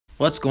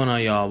What's going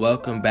on, y'all?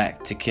 Welcome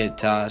back to Kid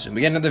Taj, and we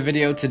got another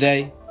video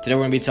today. Today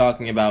we're going to be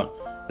talking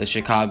about the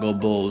Chicago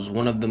Bulls,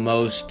 one of the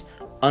most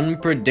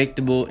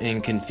unpredictable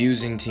and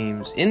confusing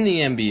teams in the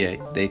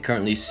NBA. They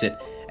currently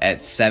sit at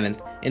 7th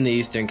in the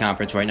Eastern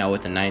Conference right now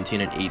with a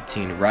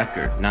 19-18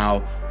 record.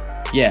 Now,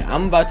 yeah,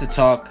 I'm about to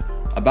talk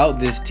about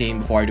this team.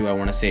 Before I do, I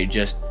want to say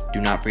just do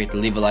not forget to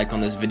leave a like on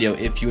this video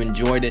if you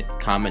enjoyed it.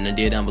 Comment an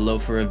idea down below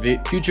for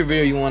a future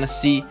video you want to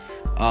see.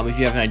 If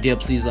you have an idea,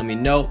 please let me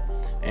know.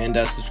 And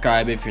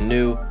subscribe if you're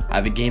new. I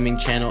have a gaming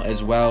channel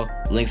as well,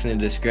 links in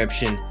the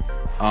description.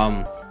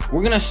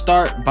 We're gonna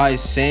start by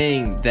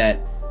saying that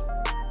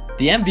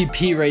the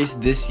MVP race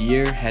this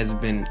year has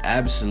been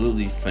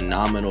absolutely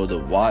phenomenal to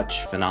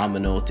watch,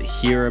 phenomenal to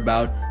hear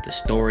about. The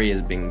story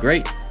has been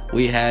great.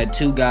 We had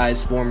two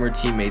guys, former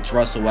teammates,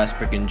 Russell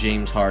Westbrook and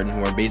James Harden,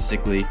 who are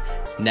basically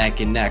neck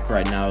and neck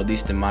right now, at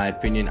least in my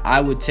opinion.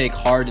 I would take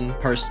Harden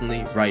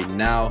personally right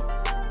now,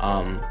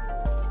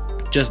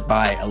 just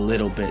by a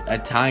little bit, a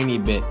tiny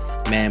bit,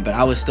 man, but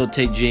I would still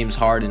take James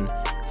Harden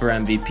for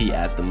MVP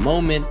at the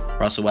moment.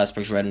 Russell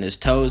Westbrook's right on his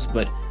toes,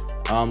 but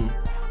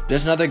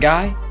there's another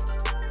guy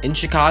in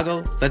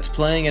Chicago that's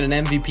playing at an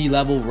MVP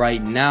level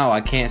right now.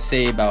 I can't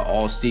say about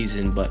all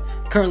season, but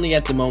currently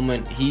at the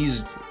moment,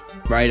 he's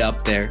right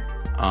up there.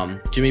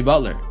 Jimmy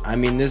Butler. I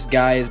mean, this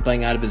guy is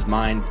playing out of his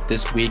mind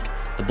this week.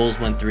 The Bulls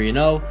went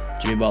 3-0.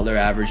 Jimmy Butler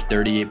averaged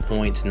 38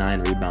 points, 9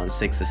 rebounds,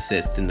 6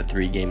 assists in the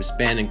 3-game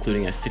span,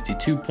 including a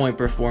 52-point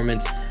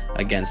performance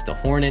against the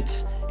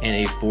Hornets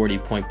and a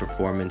 42-point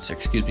performance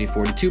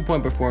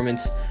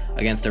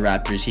against the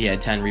Raptors. He had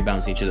 10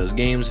 rebounds in each of those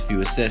games, a few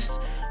assists.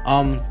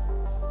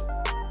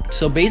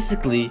 So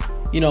basically,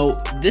 you know,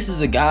 this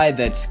is a guy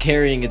that's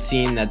carrying a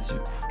team that's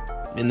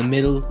in the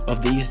middle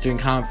of the Eastern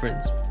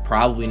Conference,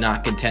 probably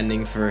not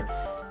contending for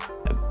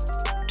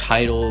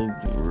title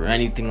or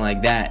anything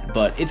like that,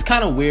 but it's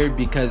kind of weird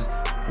because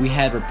we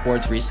had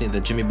reports recently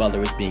that Jimmy Butler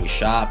was being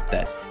shopped,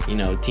 that, you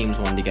know, teams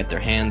wanted to get their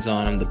hands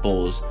on him. The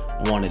Bulls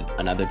wanted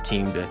another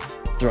team to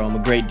throw him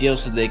a great deal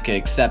so they could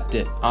accept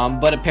it,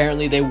 but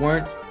apparently they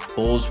weren't.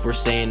 Bulls were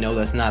saying no,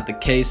 that's not the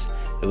case.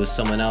 It was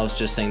someone else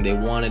just saying they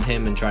wanted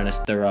him and trying to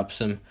stir up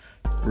some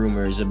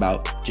rumors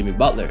about Jimmy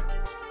Butler.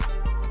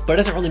 But it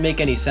doesn't really make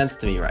any sense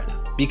to me right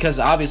now, because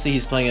obviously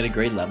he's playing at a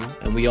great level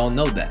and we all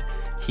know that.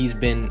 He's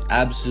been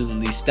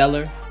absolutely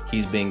stellar.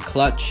 He's been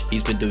clutch.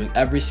 He's been doing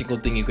every single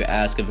thing you could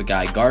ask of a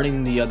guy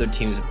guarding the other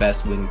team's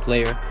best wing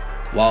player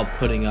while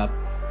putting up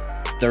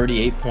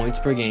 38 points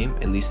per game,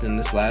 at least in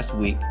this last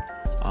week.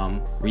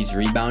 He's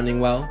rebounding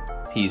well.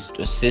 He's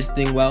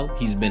assisting well.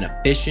 He's been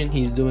efficient.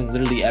 He's doing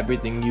literally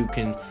everything you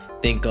can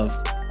think of.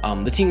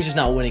 The team's just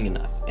not winning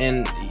enough.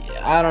 And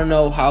I don't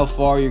know how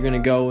far you're going to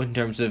go in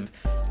terms of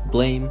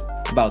blame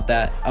about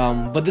that,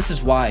 but this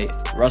is why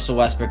Russell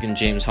Westbrook and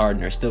James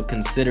Harden are still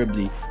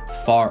considerably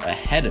far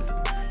ahead of him.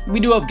 We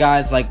do have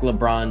guys like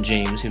LeBron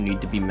James who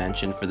need to be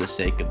mentioned for the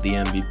sake of the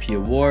MVP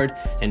award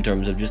in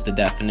terms of just the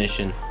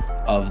definition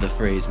of the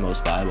phrase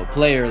most valuable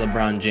player.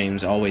 LeBron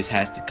James always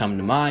has to come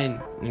to mind.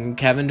 And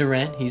Kevin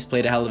Durant, he's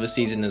played a hell of a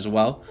season as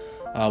well.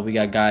 We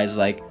got guys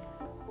like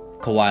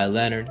Kawhi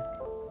Leonard,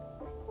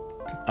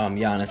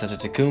 Giannis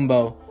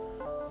Antetokounmpo,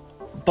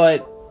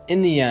 but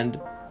in the end,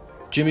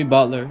 Jimmy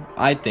Butler,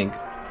 I think,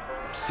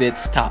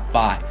 sits top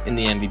 5 in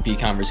the MVP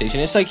conversation.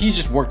 It's like he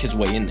just worked his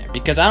way in there,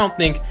 because I don't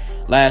think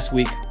last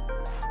week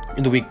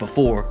or the week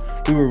before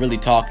we were really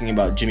talking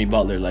about Jimmy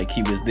Butler like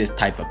he was this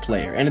type of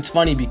player. And it's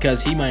funny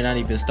because he might not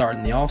even start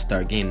in the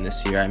All-Star game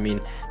this year. I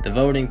mean, the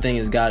voting thing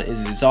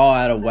is all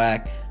out of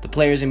whack. The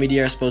players and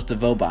media are supposed to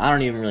vote, but I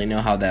don't even really know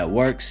how that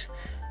works.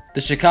 The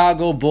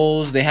Chicago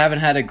Bulls, they haven't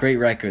had a great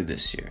record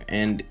this year,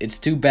 and it's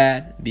too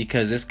bad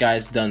because this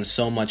guy's done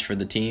so much for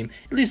the team,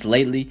 at least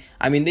lately.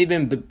 I mean, they've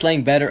been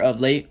playing better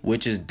of late,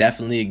 which is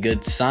definitely a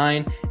good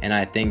sign, and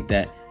I think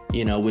that,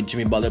 you know, with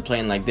Jimmy Butler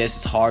playing like this,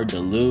 it's hard to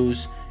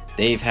lose.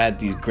 They've had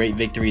these great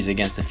victories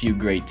against a few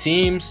great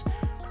teams,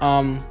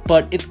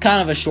 but it's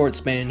kind of a short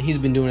span. He's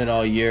been doing it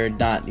all year,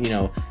 not, you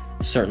know,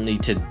 certainly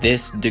to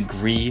this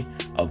degree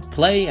of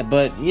play,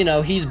 but, you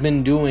know, he's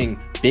been doing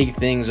big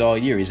things all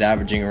year. He's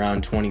averaging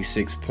around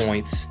 26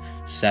 points,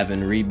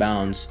 7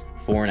 rebounds,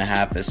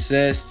 4.5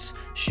 assists,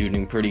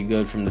 shooting pretty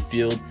good from the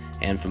field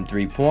and from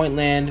three-point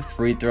land.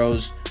 Free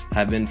throws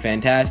have been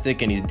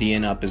fantastic, and he's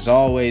D'ing up as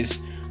always.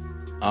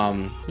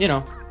 You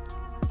know,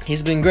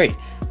 he's been great,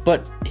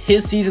 but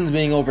his season's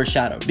being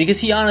overshadowed because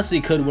he honestly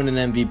could win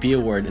an MVP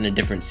award in a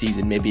different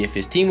season. Maybe if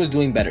his team was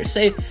doing better.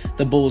 Say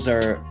the Bulls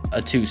are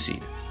a 2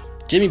 seed.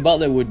 Jimmy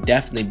Butler would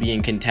definitely be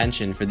in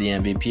contention for the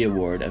MVP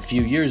award. A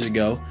few years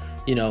ago,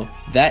 you know,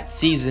 that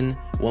season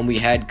when we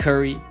had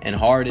Curry and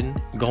Harden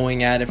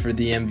going at it for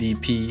the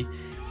MVP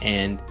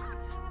and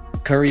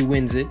Curry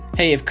wins it.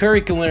 Hey, if Curry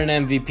can win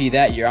an MVP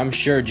that year, I'm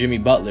sure Jimmy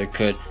Butler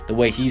could, the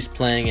way he's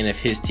playing, and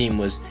if his team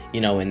was,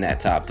 you know, in that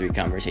top 3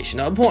 conversation.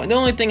 Now, the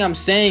only thing I'm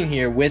saying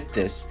here with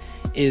this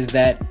is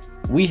that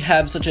we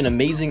have such an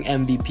amazing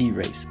MVP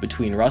race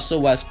between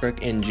Russell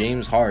Westbrook and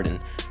James Harden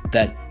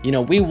that, you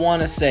know, we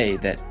want to say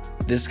that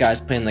this guy's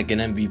playing like an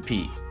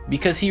MVP,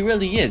 because he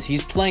really is.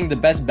 He's playing the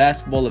best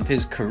basketball of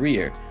his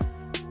career.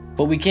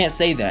 But we can't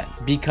say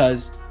that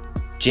because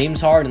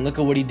James Harden, look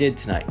at what he did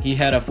tonight. He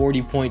had a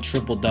 40-point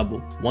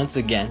triple-double once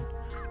again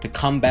to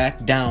come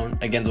back down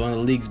against one of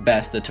the league's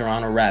best, the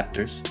Toronto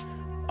Raptors,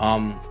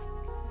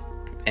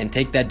 and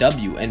take that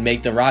W and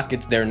make the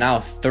Rockets, they're now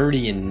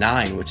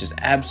 30-9, which is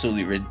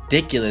absolutely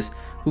ridiculous.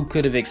 Who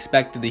could have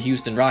expected the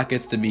Houston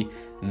Rockets to be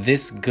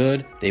this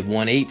good? They've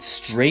won 8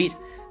 straight.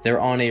 They're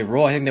on a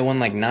roll. I think they won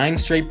like 9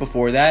 straight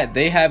before that.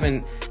 They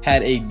haven't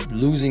had a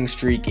losing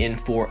streak in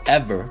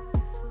forever.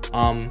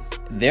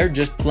 They're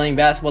just playing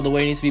basketball the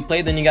way it needs to be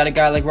played. Then you got a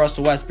guy like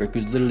Russell Westbrook,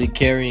 who's literally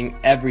carrying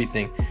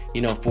everything,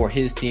 for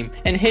his team.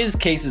 And his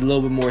case is a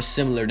little bit more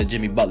similar to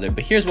Jimmy Butler.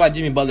 But here's why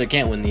Jimmy Butler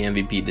can't win the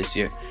MVP this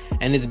year.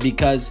 And it's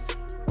because,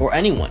 or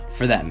anyone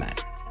for that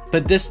matter.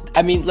 But this,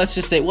 let's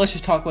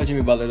just talk about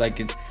Jimmy Butler like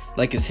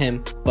it's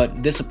him.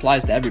 But this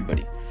applies to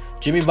everybody.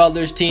 Jimmy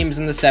Butler's team is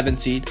in the 7th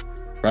seed.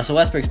 Russell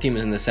Westbrook's team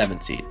is in the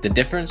 7th seed. The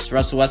difference,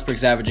 Russell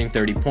Westbrook's averaging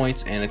 30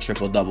 points and a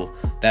triple-double.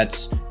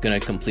 That's going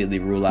to completely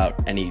rule out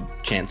any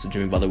chance of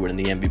Jimmy Butler winning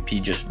the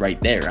MVP just right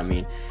there.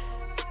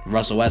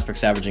 Russell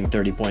Westbrook's averaging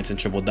 30 points and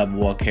triple-double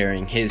while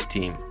carrying his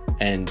team.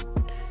 And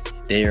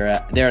they're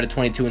at a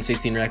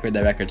 22-16 record.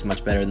 That record's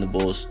much better than the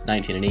Bulls'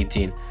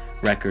 19-18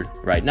 record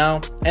right now.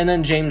 And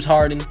then James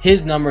Harden,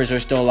 his numbers are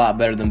still a lot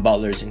better than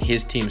Butler's, and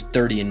his team's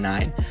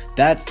 30-9.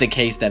 That's the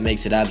case that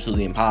makes it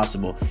absolutely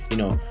impossible,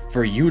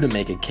 for you to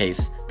make a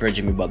case for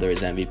Jimmy Butler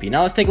as MVP.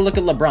 Now let's take a look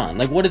at LeBron.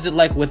 Like, what is it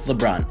like with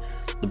LeBron?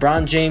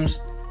 LeBron James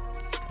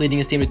leading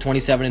his team to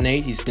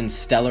 27-8. He's been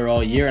stellar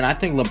all year, and I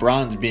think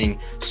LeBron's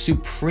being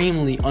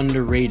supremely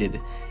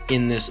underrated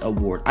in this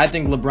award. I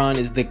think LeBron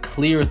is the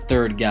clear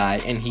 3rd guy,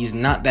 and he's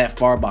not that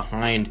far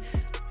behind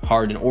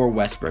Harden or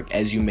Westbrook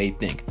as you may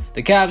think.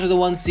 The Cavs are the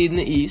 1 seed in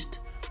the East,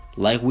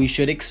 like we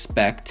should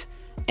expect,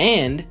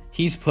 and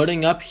he's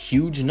putting up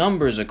huge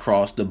numbers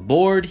across the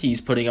board.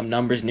 He's putting up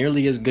numbers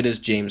nearly as good as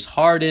James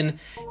Harden.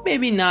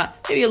 Maybe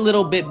a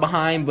little bit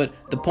behind, but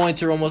the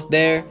points are almost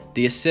there.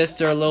 The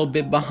assists are a little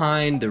bit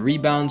behind. The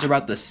rebounds are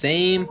about the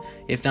same,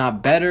 if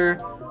not better.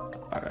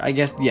 I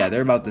guess, yeah,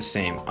 they're about the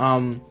same.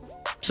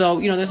 So,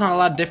 there's not a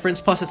lot of difference.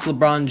 Plus, it's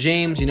LeBron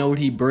James. What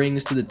he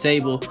brings to the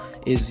table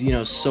is,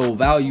 so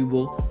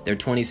valuable. They're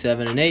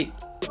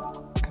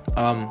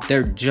 27-8.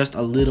 They're just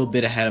a little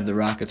bit ahead of the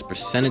Rockets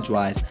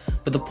percentage-wise.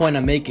 But the point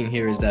I'm making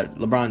here is that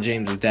LeBron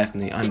James is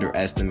definitely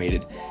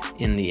underestimated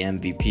in the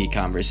MVP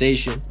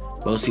conversation.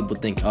 Most people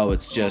think, oh,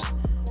 it's just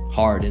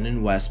Harden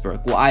and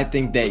Westbrook. Well, I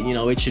think that,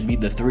 it should be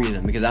the 3 of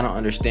them, because I don't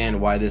understand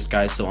why this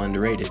guy's so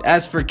underrated.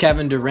 As for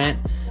Kevin Durant,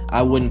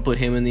 I wouldn't put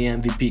him in the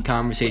MVP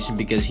conversation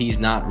because he's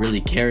not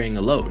really carrying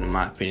a load, in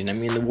my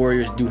opinion. The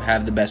Warriors do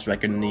have the best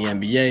record in the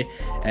NBA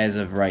as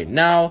of right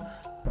now,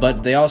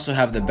 but they also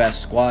have the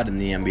best squad in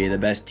the NBA, the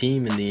best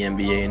team in the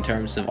NBA in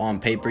terms of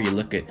on paper. You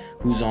look at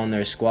who's on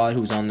their squad,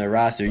 who's on their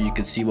roster, you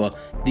could see, well,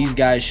 these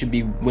guys should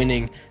be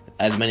winning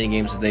as many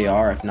games as they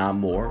are, if not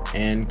more.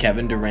 And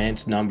Kevin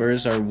Durant's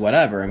numbers are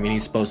whatever.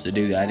 He's supposed to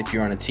do that. If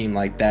you're on a team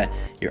like that,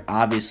 you're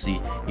obviously,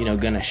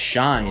 gonna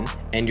shine,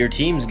 and your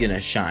team's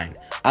gonna shine.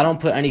 I don't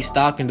put any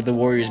stock into the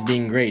Warriors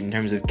being great in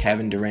terms of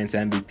Kevin Durant's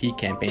MVP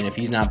campaign. If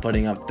he's not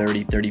putting up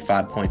 30,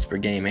 35 points per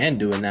game and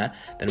doing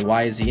that, then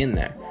why is he in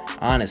there?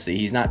 Honestly,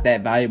 he's not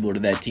that valuable to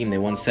that team. They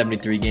won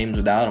 73 games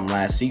without him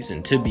last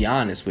season, to be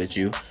honest with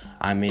you.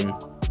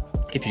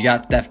 If you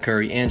got Steph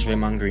Curry and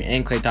Draymond Green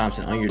and Klay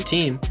Thompson on your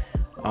team,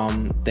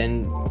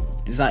 then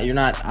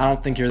I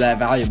don't think you're that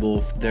valuable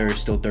if they're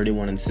still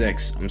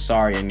 31-6. I'm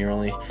sorry, and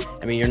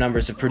your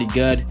numbers are pretty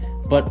good,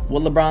 but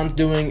what LeBron's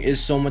doing is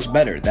so much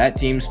better. That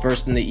team's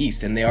first in the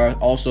East, and they are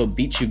also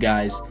beat you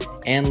guys,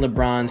 and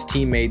LeBron's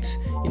teammates,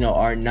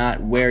 are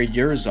not where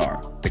yours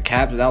are. The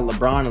Cavs without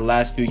LeBron in the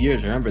last few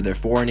years, remember, they're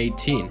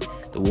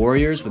 4-18. The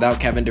Warriors without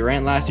Kevin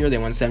Durant last year, they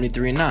won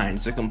 73-9.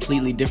 It's a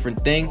completely different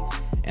thing,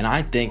 and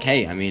I think,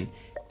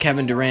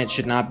 Kevin Durant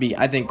should not be.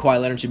 I think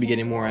Kawhi Leonard should be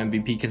getting more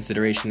MVP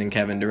consideration than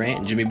Kevin Durant,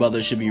 and Jimmy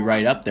Butler should be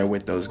right up there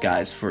with those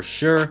guys for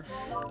sure.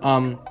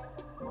 And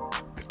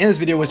this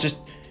video was just,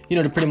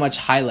 to pretty much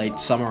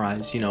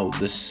summarize, the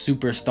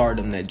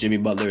superstardom that Jimmy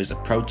Butler is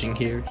approaching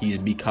here. He's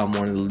become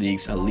one of the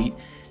league's elite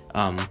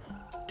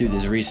through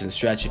this recent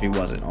stretch, if he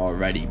wasn't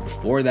already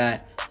before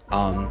that.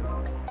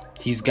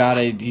 He's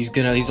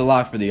a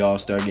lock for the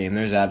All-Star game.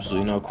 There's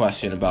absolutely no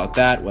question about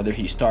that. Whether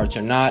he starts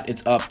or not,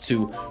 it's up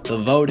to the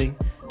voting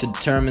to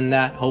determine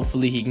that.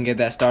 Hopefully he can get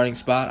that starting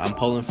spot. I'm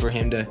pulling for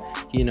him to,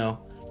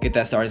 get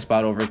that starting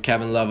spot over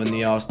Kevin Love in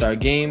the All-Star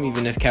game.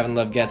 Even if Kevin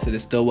Love gets it,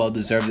 it's still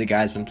well-deserved. The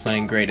guy's been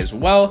playing great as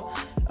well.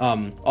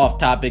 Off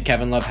topic,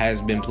 Kevin Love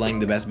has been playing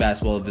the best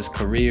basketball of his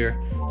career.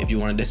 If you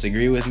want to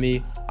disagree with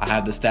me, I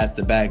have the stats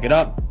to back it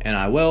up, and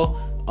I will.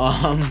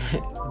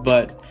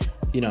 But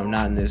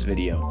not in this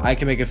video. I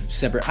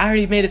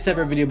already made a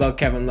separate video about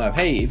Kevin Love.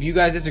 Hey, if you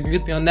guys disagree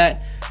with me on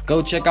that,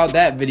 go check out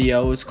that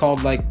video. It's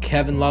called like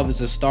Kevin Love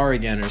is a star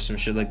again or some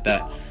shit like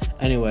that.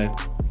 Anyway,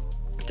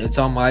 it's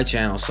on my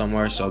channel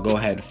somewhere, so go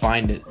ahead,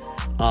 find it.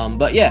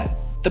 But yeah,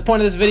 the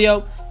point of this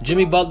video,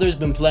 Jimmy Butler's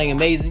been playing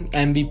amazing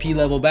MVP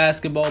level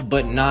basketball,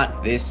 but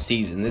not this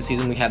season. This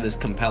season we have this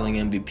compelling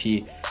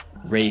MVP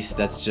race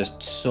that's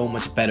just so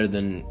much better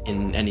than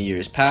in any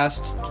years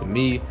past to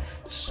me.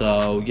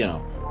 So, you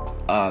know,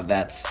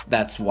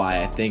 that's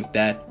why I think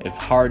that if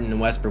Harden and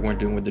Westbrook weren't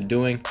doing what they're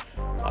doing,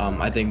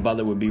 I think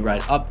Butler would be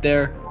right up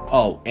there.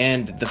 Oh,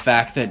 and the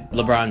fact that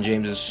LeBron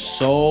James is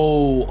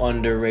so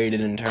underrated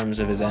in terms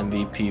of his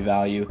MVP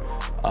value,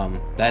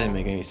 that didn't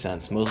make any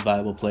sense. Most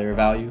valuable player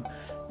value,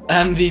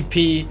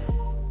 MVP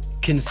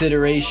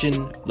consideration,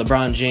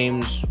 LeBron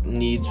James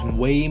needs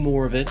way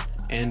more of it,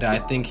 and I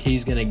think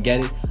he's gonna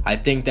get it. I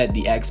think that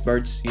the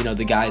experts, you know,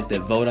 the guys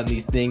that vote on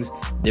these things,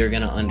 they're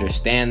gonna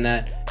understand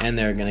that, and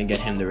they're gonna get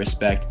him the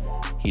respect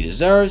he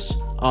deserves.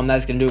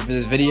 That's gonna do it for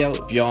this video.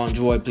 If y'all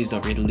enjoyed, please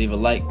don't forget to leave a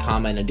like,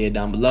 comment, and idea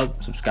down below.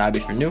 Subscribe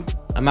if you're new.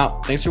 I'm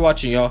out. Thanks for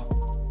watching,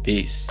 y'all.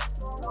 Peace.